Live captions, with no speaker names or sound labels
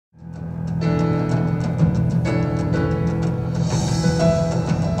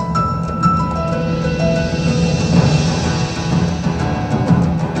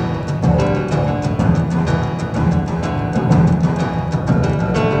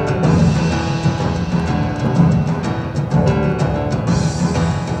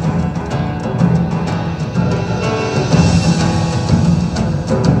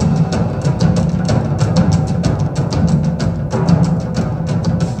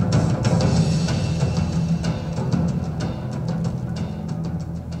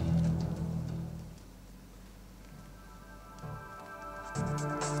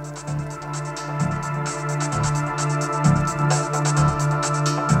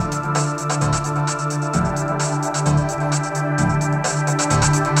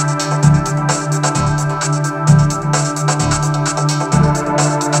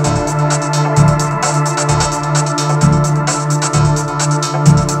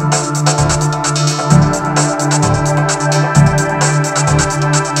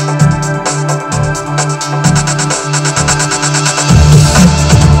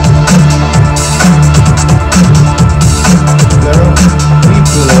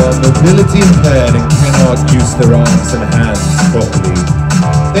mobility impaired and cannot use their arms and hands properly.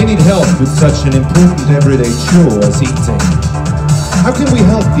 They need help with such an important everyday chore as eating. How can we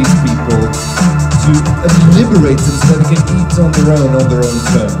help these people to liberate them so they can eat on their own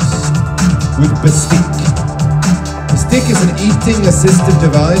terms? With Bestik. Bestik is an eating assistive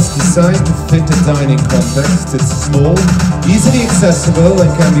device designed to fit a dining context. It's small, easily accessible, and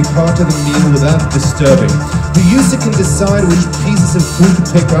can be part of the meal without disturbing. The user can decide which pieces of food to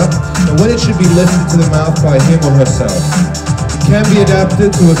pick up and when it should be lifted to the mouth by him or herself. It can be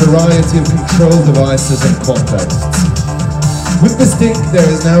adapted to a variety of control devices and contexts. With the stick, there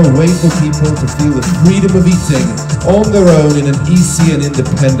is now a way for people to feel the freedom of eating on their own in an easy and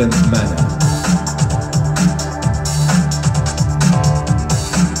independent manner.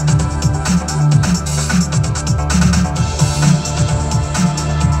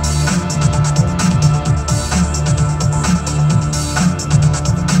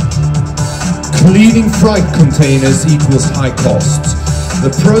 Cleaning freight containers equals high cost. The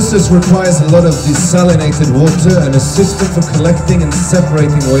process requires a lot of desalinated water and a system for collecting and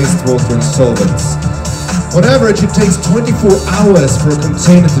separating wastewater and solvents. On average, it takes 24 hours for a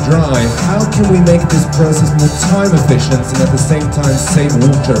container to dry. How can we make this process more time efficient and at the same time save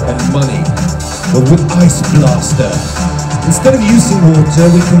water and money? Well, with Ice Blaster. Instead of using water,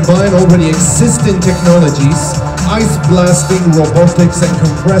 we combine already existing technologies, ice blasting, robotics and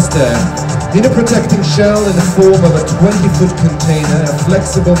compressed air. In a protecting shell in the form of a 20-foot container, a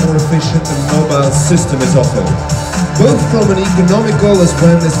flexible, more efficient and mobile system is offered, both from an economical as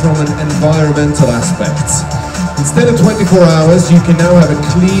well as from an environmental aspect. Instead of 24 hours, you can now have a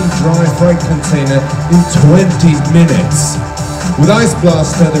clean, dry freight container in 20 minutes. With Ice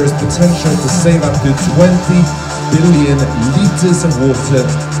Blaster, there is potential to save up to 20 billion liters of water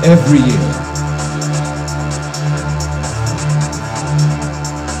every year.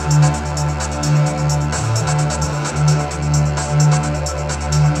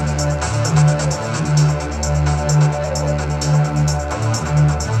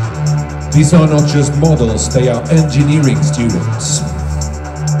 These are not just models, they are engineering students.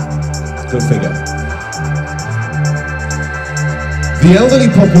 Go figure. The elderly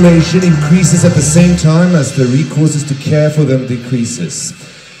population increases at the same time as the recourses to care for them decreases.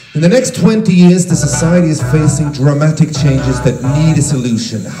 In the next 20 years, the society is facing dramatic changes that need a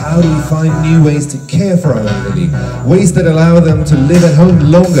solution. How do we find new ways to care for our elderly? Ways that allow them to live at home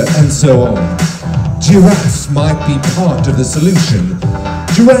longer and so on. Giraffe might be part of the solution.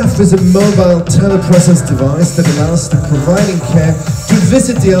 Giraffe is a mobile telepresence device that allows the providing care to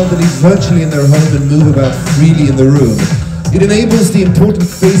visit the elderly virtually in their home and move about freely in the room. It enables the important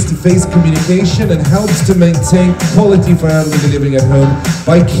face-to-face communication and helps to maintain quality for elderly living at home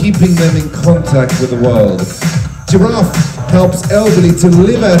by keeping them in contact with the world. Giraffe helps elderly to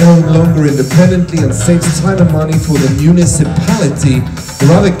live at home longer independently and saves time and money for the municipality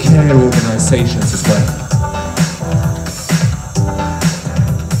or other care organizations as well.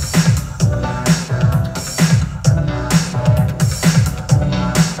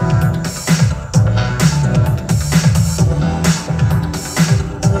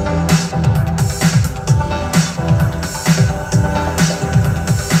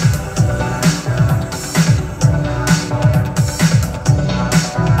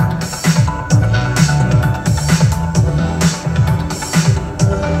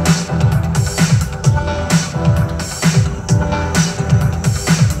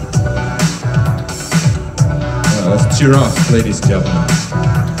 Giraffe, ladies and gentlemen.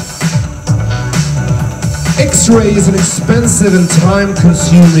 X-ray is an expensive and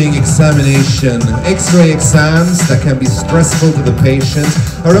time-consuming examination. X-ray exams that can be stressful to the patient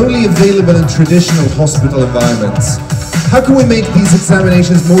are only available in traditional hospital environments. How can we make these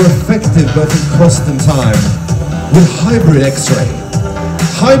examinations more effective both in cost and time? With hybrid X-ray.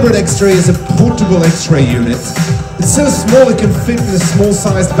 Hybrid X-ray is a portable X-ray unit. It's so small it can fit in a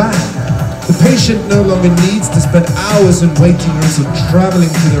small-sized bag. The patient no longer needs to spend hours in waiting rooms or traveling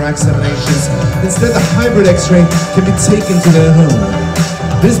to their examinations. Instead, the hybrid X-ray can be taken to their home.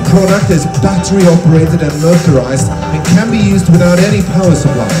 This product is battery operated and motorized and can be used without any power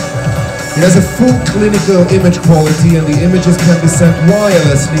supply. It has a full clinical image quality and the images can be sent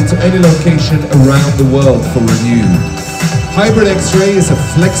wirelessly to any location around the world for review. Hybrid X-ray is a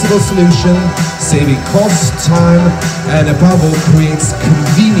flexible solution, saving cost, time, and above all creates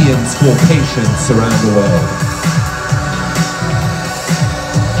convenience for patients around the world.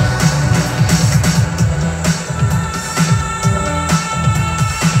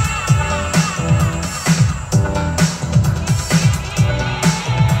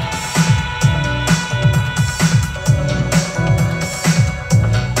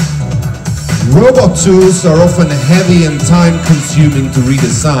 Robot tools are often heavy and time-consuming to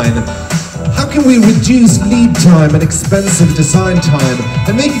redesign. How can we reduce lead time and expensive design time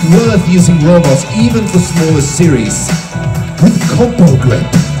and make it worth using robots even for smaller series? With CompoGrip.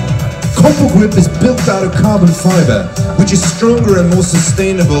 CompoGrip is built out of carbon fiber, which is stronger and more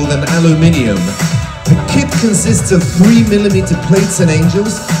sustainable than aluminium. The kit consists of 3mm plates and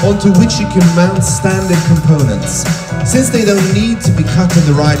angles onto which you can mount standard components. Since they don't need to be cut in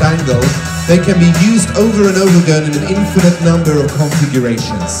the right angle, they can be used over and over again in an infinite number of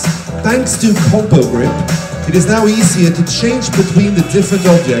configurations. Thanks to CompoGrip, it is now easier to change between the different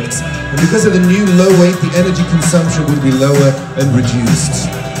objects, and because of the new low weight, the energy consumption will be lower and reduced.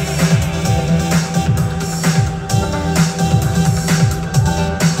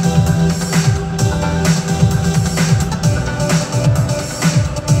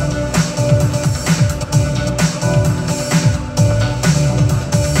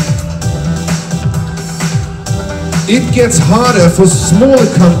 It gets harder for smaller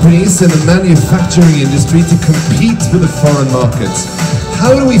companies in the manufacturing industry to compete with the foreign markets.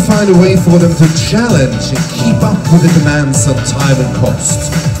 How do we find a way for them to challenge and keep up with the demands on time and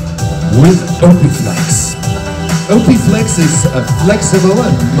cost? With OpiFlex. OpiFlex is a flexible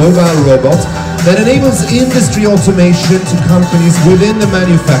and mobile robot that enables industry automation to companies within the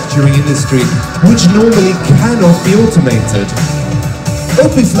manufacturing industry, which normally cannot be automated.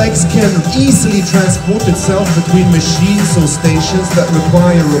 OpiFlex can easily transport itself between machines or stations that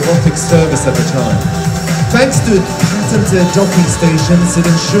require robotic service at a time. Thanks to its patented docking stations, it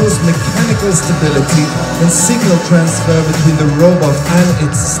ensures mechanical stability and signal transfer between the robot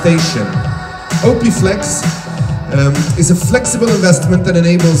and its station. OpiFlex is a flexible investment that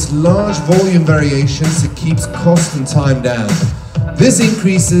enables large volume variations. It keeps cost and time down. This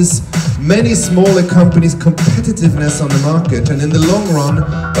increases many smaller companies' competitiveness on the market, and in the long run,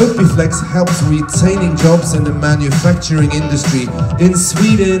 OpiFlex helps retaining jobs in the manufacturing industry in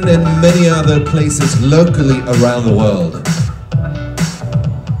Sweden and many other places locally around the world.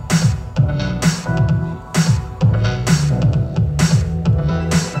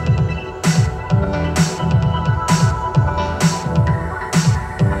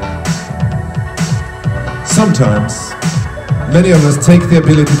 Sometimes, many of us take the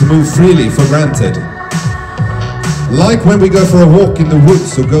ability to move freely for granted. Like when we go for a walk in the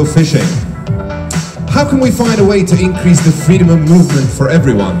woods or go fishing. How can we find a way to increase the freedom of movement for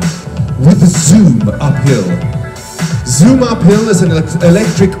everyone? With the Zoom Uphill. Zoom Uphill is an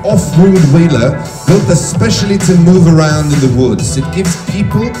electric off-road wheeler built especially to move around in the woods. It gives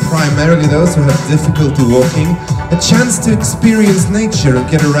people, primarily those who have difficulty walking, a chance to experience nature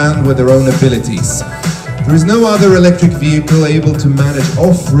and get around with their own abilities. There is no other electric vehicle able to manage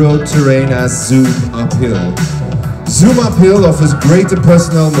off-road terrain as Zoom Uphill. Zoom Uphill offers greater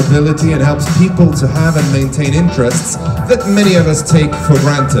personal mobility and helps people to have and maintain interests that many of us take for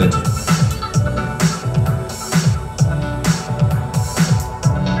granted.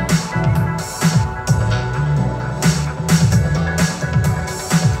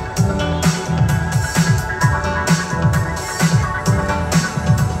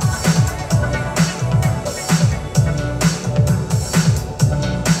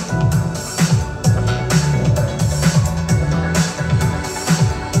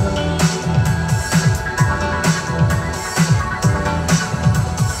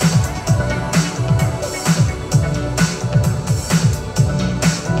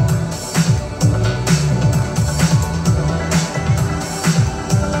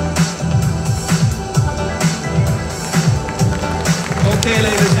 Okay,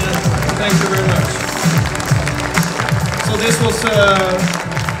 ladies and gentlemen, thank you very much. So this was a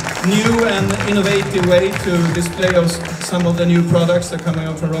new and innovative way to display some of the new products that are coming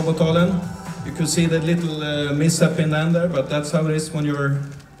out from Robotdalen. You could see that little mishap in the end there, but that's how it is when you're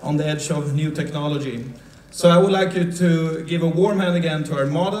on the edge of new technology. So I would like you to give a warm hand again to our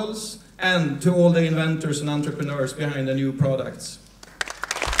models and to all the inventors and entrepreneurs behind the new products.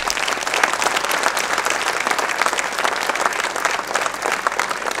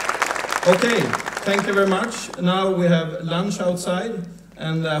 Okay, thank you very much. Now we have lunch outside,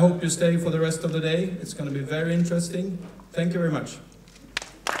 and I hope you stay for the rest of the day. It's going to be very interesting. Thank you very much.